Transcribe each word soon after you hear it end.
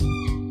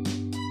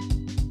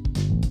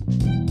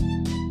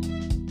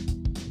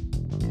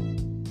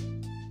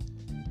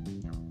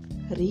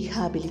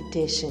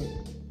Rehabilitation.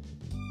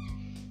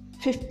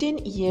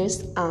 15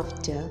 years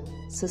after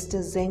Sister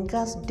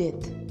Zenga's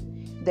death,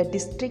 the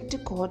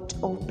District Court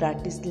of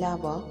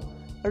Bratislava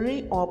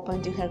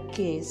reopened her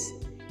case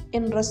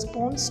in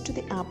response to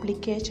the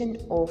application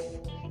of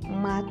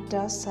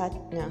Marta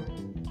Satna,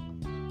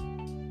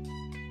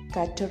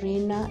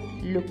 Katarina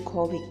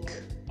Lukovic,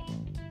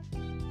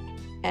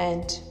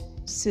 and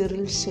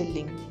Cyril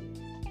Schelling.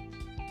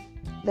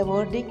 The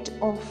verdict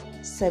of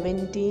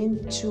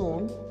 17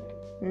 June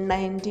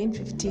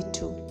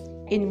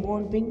 1952,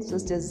 involving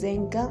Sister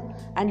Zenga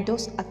and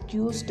those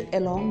accused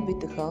along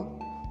with her,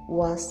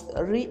 was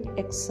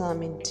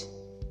re-examined.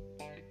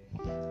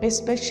 A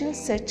special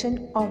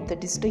section of the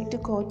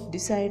District Court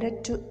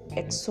decided to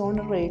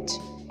exonerate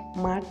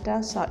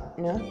Marta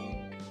Satner,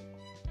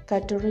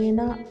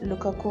 Katarina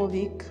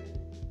Lukakovic,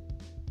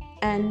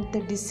 and the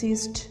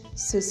deceased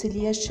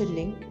Cecilia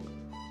Schelling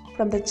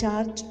from the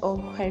charge of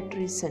high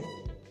treason.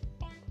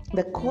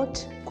 The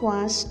court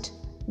quashed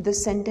the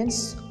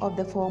sentence of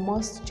the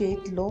former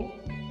state law.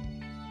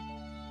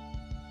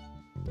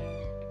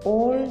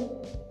 All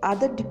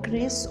other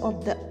decrees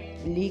of the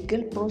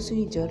legal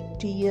procedure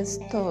T.S.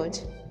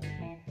 3rd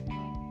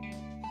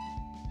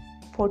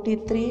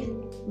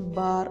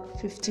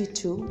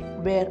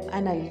 43/52 were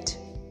annulled.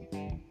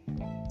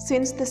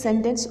 Since the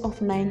sentence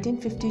of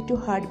 1952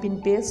 had been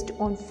based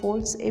on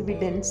false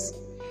evidence,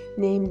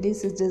 namely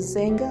Sister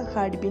Zenga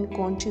had been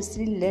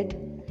consciously led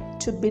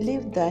to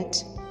believe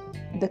that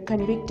the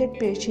convicted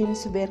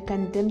patients were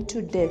condemned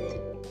to death,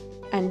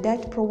 and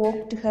that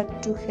provoked her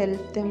to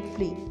help them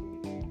flee.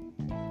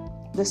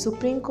 The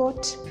Supreme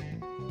Court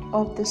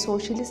of the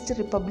Socialist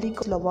Republic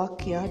of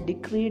Slovakia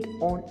decreed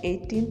on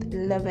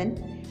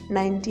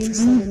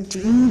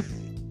 18/11/1970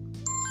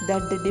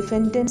 that the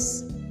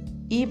defendants,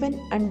 even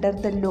under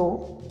the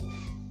law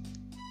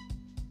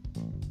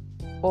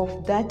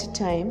of that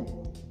time,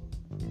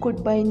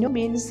 could by no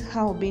means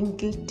have been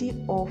guilty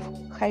of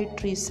high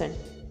treason.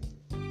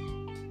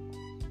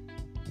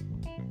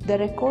 The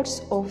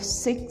records of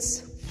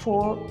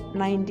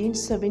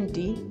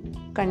 6/4/1970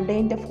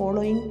 contain the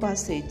following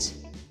passage: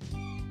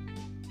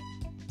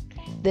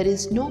 "There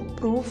is no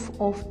proof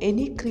of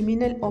any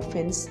criminal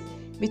offense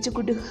which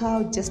could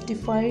have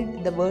justified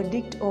the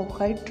verdict of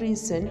high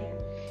treason,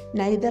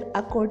 neither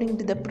according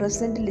to the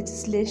present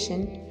legislation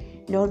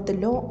nor the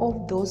law of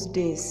those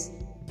days.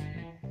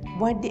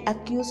 What the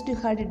accused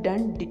had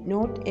done did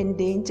not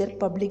endanger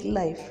public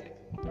life,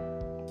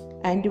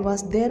 and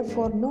was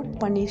therefore not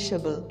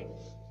punishable.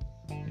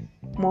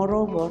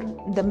 Moreover,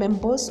 the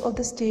members of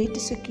the State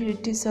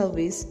Security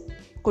Service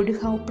could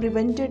have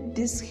prevented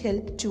this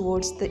help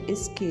towards the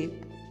escape,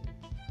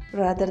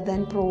 rather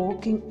than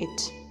provoking it.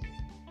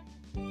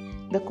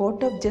 The Court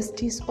of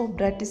Justice of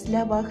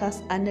Bratislava has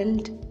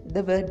annulled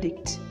the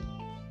verdict.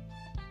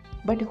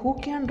 But who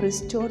can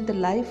restore the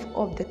life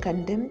of the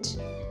condemned?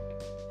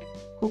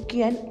 Who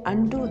can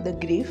undo the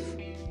grief,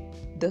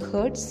 the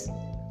hurts,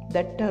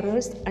 the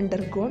terrors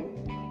undergone?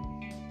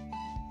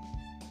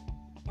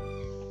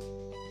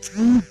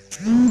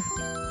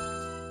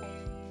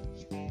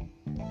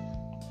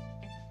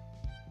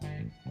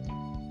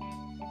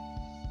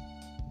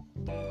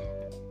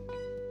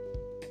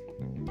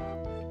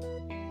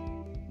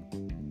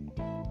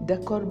 The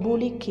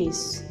Corbuli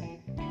case.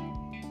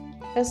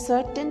 A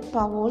certain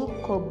Pavel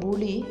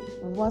Corbuli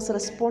was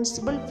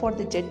responsible for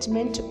the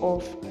judgment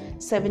of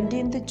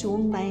 17th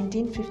June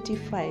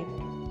 1955.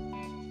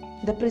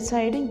 The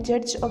presiding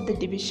judge of the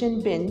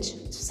division bench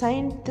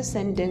signed the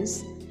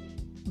sentence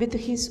with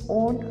his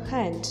own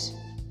hand.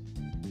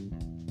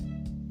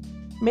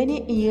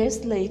 Many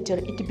years later,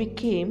 it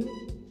became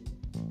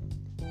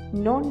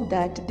known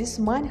that this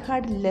man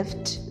had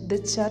left the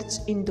church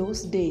in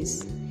those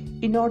days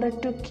in order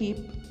to keep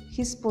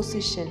his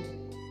position.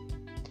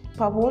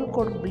 Pavel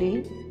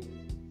Corbuli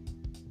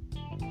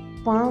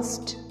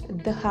passed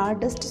the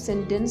hardest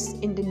sentence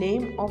in the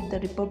name of the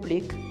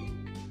Republic.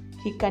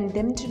 He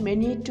condemned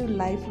many to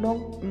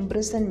lifelong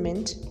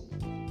imprisonment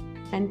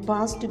and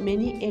passed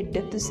many a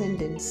death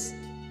sentence.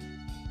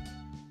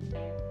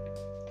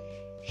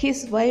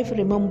 His wife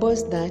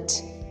remembers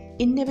that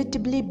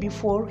inevitably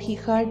before he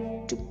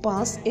had to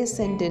pass a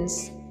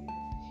sentence,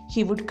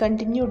 he would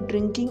continue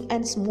drinking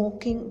and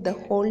smoking the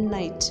whole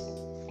night.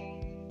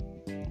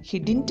 He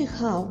didn't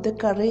have the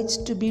courage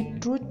to be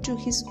true to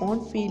his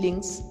own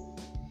feelings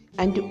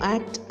and to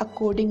act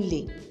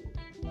accordingly.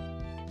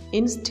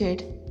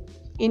 Instead,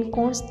 in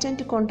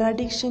constant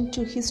contradiction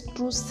to his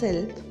true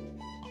self,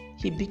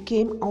 he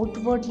became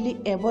outwardly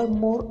ever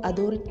more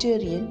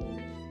authoritarian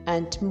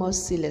and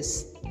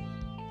merciless.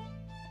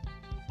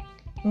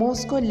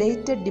 Moscow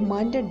later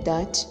demanded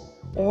that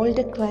all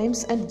the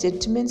crimes and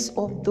judgments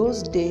of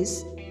those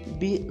days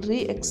be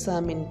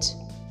re-examined.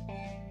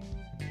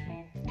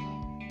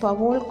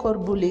 Pavel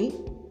Corbuli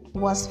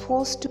was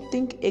forced to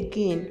think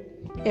again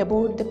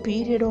about the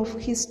period of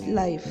his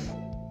life.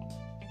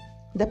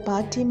 The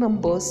party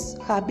members,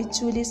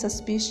 habitually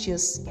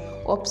suspicious,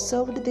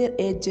 observed their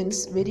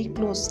agents very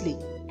closely.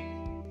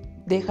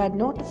 They had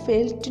not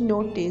failed to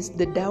notice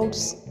the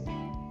doubts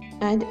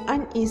and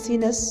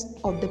uneasiness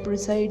of the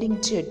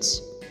presiding judge.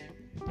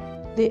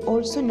 They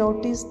also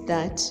noticed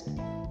that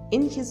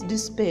in his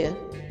despair,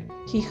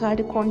 he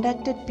had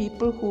contacted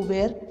people who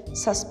were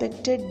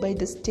suspected by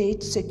the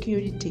state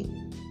security.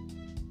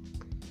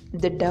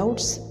 The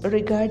doubts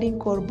regarding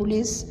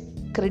Corbuli's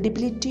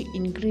credibility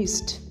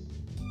increased,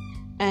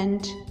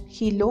 and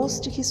he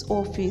lost his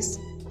office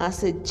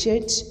as a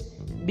judge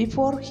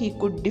before he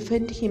could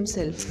defend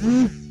himself.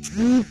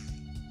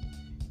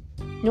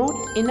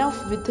 Not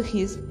enough with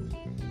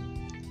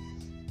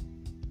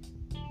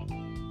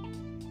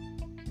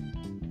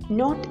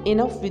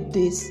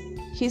this,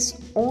 his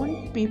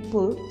own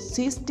people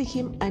seized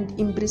him and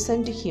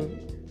imprisoned him.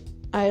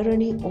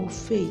 Irony of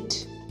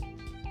fate.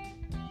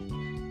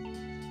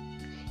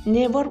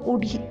 Never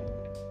would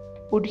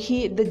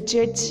he, the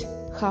judge,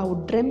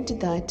 have dreamt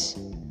that,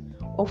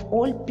 of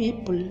all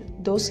people,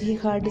 those he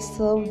had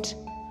served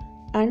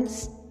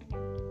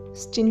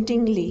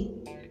unstintingly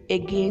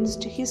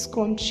against his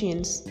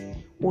conscience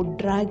would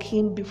drag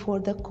him before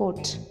the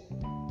court.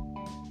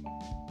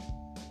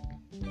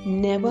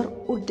 Never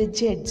would the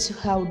judge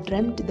have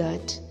dreamt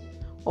that,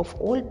 of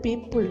all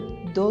people,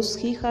 those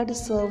he had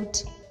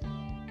served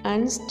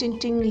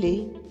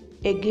unstintingly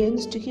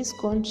against his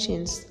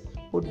conscience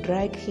would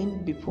drag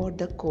him before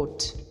the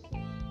court.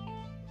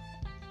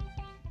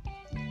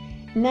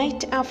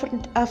 Night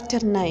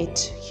after night,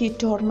 he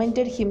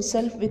tormented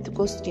himself with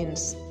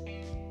questions.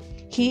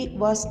 He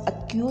was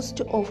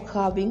accused of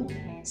having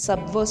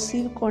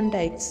subversive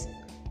contacts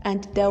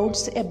and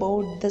doubts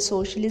about the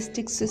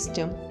socialistic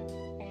system.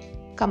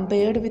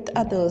 Compared with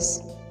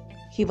others,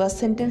 he was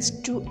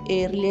sentenced to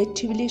a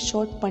relatively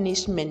short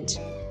punishment.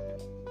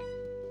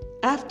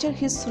 After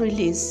his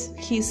release,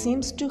 he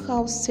seems to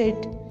have said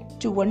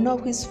to one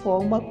of his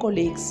former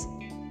colleagues,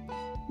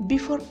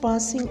 "Before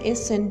passing a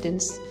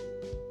sentence,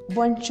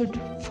 one should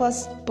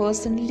first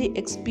personally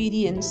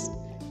experience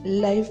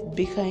life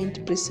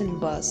behind prison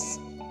bars."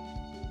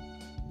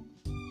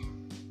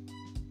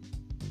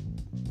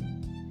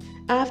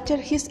 After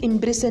his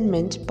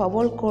imprisonment,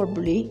 Pavol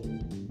Corbuli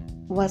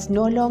was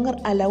no longer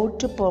allowed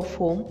to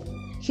perform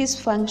his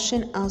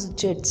function as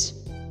judge.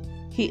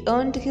 He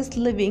earned his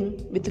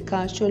living with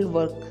casual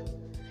work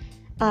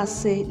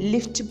as a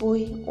lift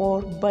boy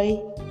or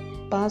by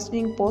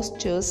passing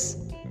posters.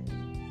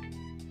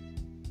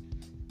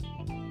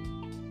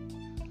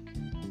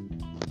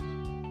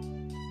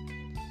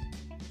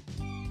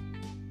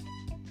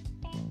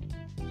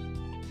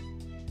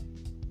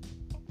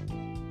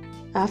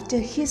 After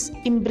his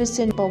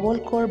imprisonment, Pavol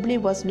Corbuli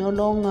was no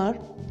longer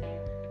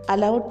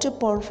allowed to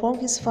perform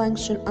his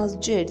function as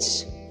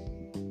judge.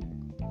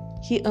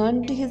 He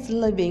earned his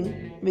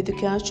living with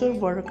casual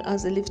work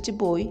as a lift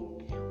boy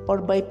or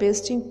by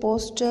pasting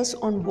posters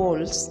on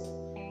walls.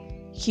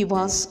 He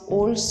was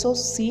also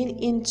seen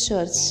in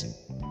church,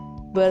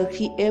 where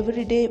he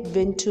every day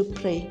went to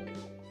pray.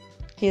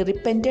 He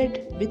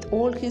repented with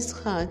all his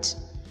heart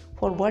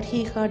for what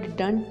he had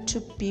done to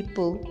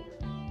people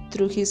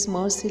through his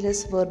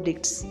merciless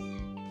verdicts.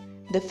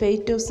 The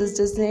fate of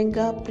Sister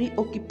Zenga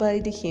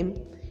preoccupied him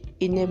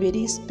in a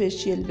very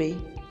special way.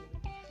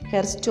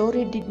 Her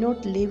story did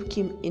not leave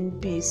him in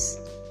peace.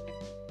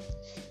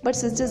 But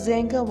Sister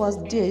Zenga was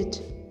dead.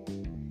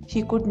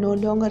 He could no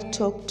longer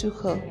talk to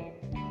her.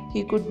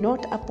 He could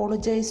not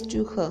apologize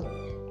to her.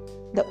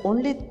 The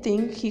only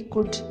thing he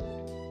could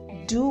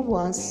do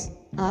was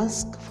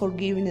ask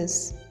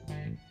forgiveness.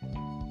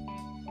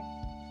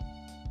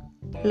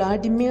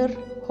 Vladimir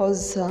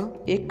Hozza,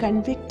 a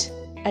convict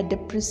at the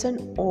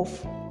prison of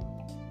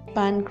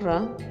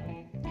Pankra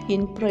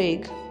in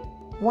Prague,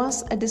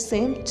 was at the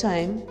same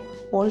time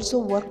also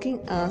working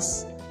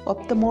as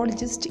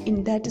ophthalmologist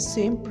in that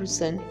same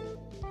prison.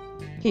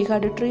 He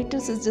had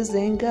treated Sister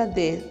Zenga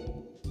there.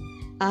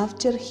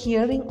 After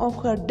hearing of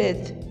her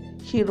death,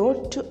 he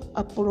wrote to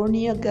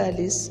Apollonia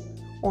Gallus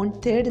on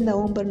 3rd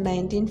November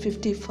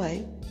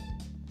 1955.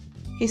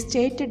 He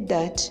stated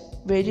that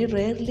very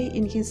rarely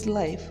in his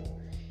life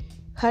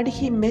had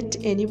he met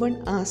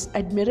anyone as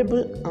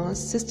admirable as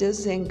Sister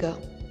Zenga.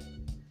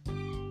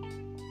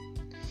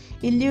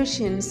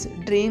 Illusions,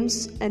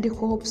 dreams, and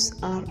hopes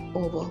are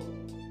over.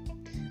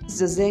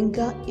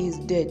 Zenga is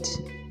dead.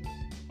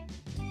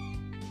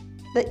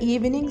 The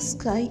evening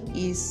sky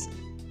is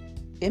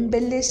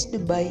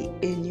embellished by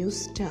a new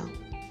star.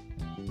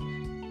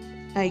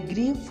 I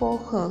grieve for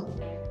her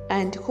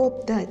and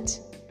hope that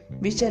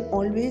we shall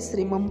always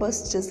remember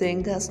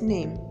Zenga's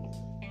name.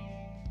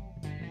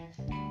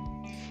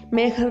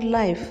 May her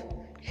life,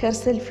 her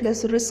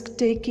selfless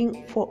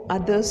risk-taking for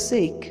others'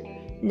 sake,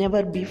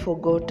 never be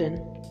forgotten.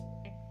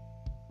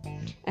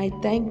 I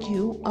thank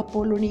you,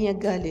 Apollonia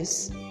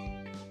Gallus,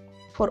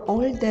 for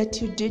all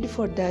that you did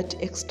for that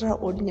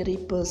extraordinary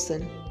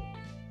person.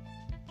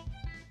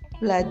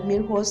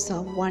 Vladimir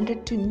Hozza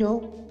wanted to know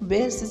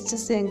where Sister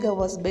Zenga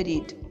was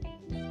buried,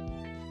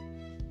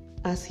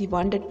 as he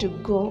wanted to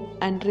go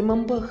and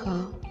remember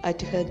her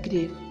at her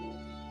grave.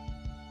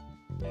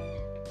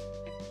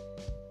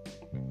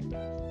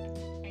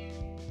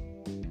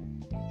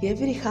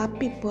 Every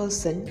happy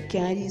person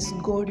carries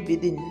God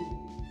within,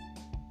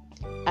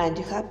 and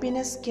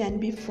happiness can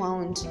be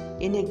found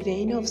in a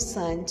grain of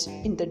sand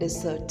in the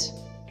desert.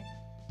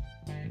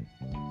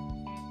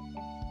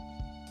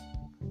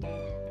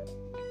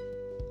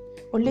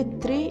 Only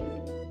 3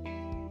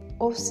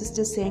 of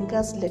Sister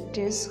Zenga's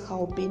letters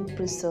have been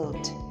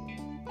preserved.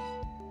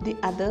 The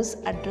others,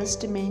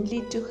 addressed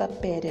mainly to her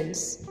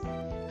parents,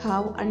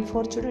 have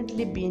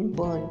unfortunately been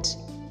burnt.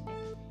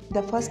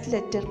 The first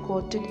letter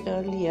quoted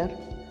earlier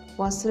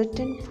was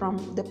written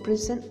from the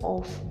prison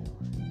of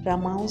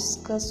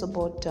Ramauska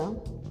Sobota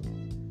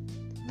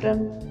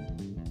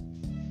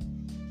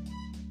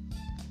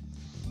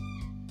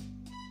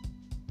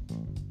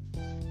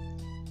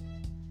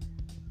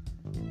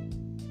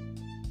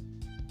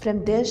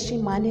From there she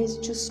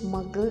managed to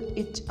smuggle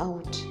it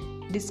out,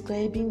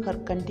 describing her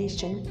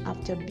condition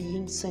after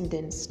being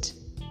sentenced.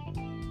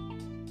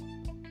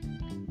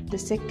 The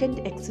second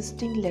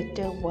existing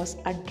letter was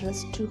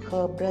addressed to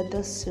her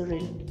brother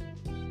Cyril.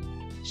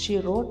 She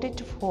wrote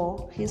it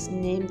for his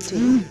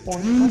namesake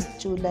on 1st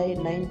July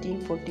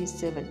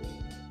 1947,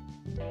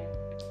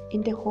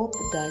 in the hope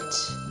that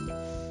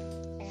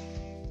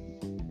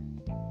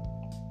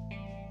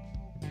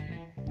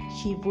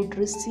he would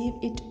receive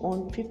it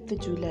on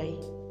 5th July.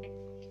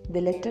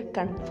 The letter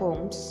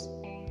confirms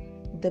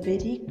the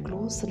very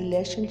close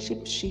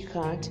relationship she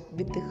had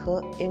with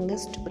her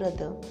youngest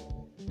brother,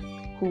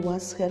 who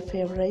was her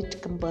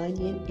favorite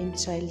companion in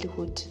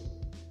childhood.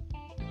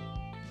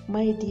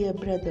 My dear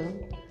brother,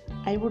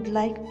 I would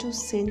like to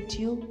send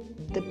you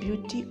the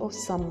beauty of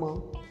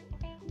summer,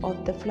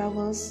 of the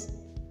flowers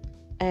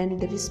and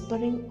the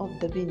whispering of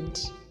the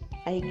wind.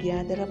 I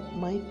gather up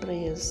my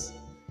prayers,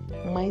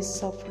 my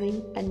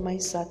suffering and my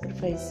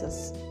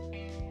sacrifices,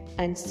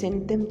 and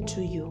send them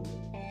to you.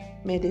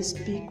 May they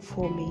speak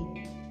for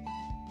me.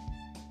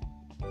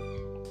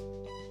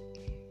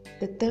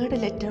 The third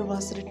letter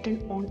was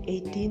written on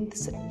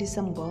 18th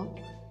December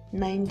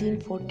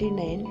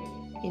 1949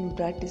 in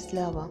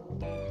Bratislava.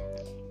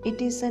 It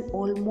is an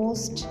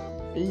almost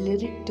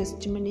lyric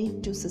testimony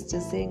to Sister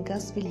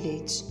Zenga's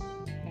village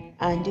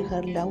and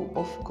her love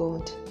of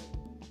God.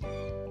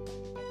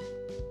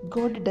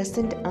 God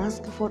doesn't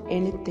ask for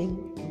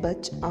anything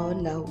but our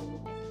love.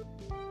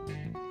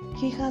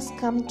 He has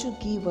come to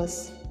give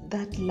us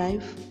that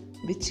life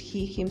which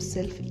He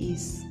Himself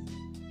is.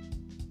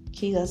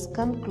 He has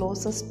come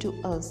closest to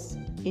us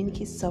in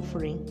His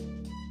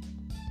suffering.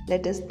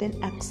 Let us then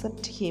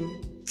accept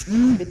Him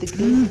with a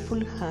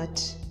grateful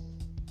heart,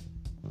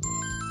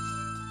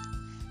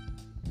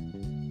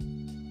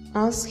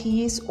 as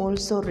He is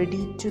also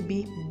ready to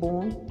be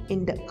born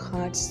in the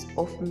hearts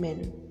of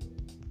men.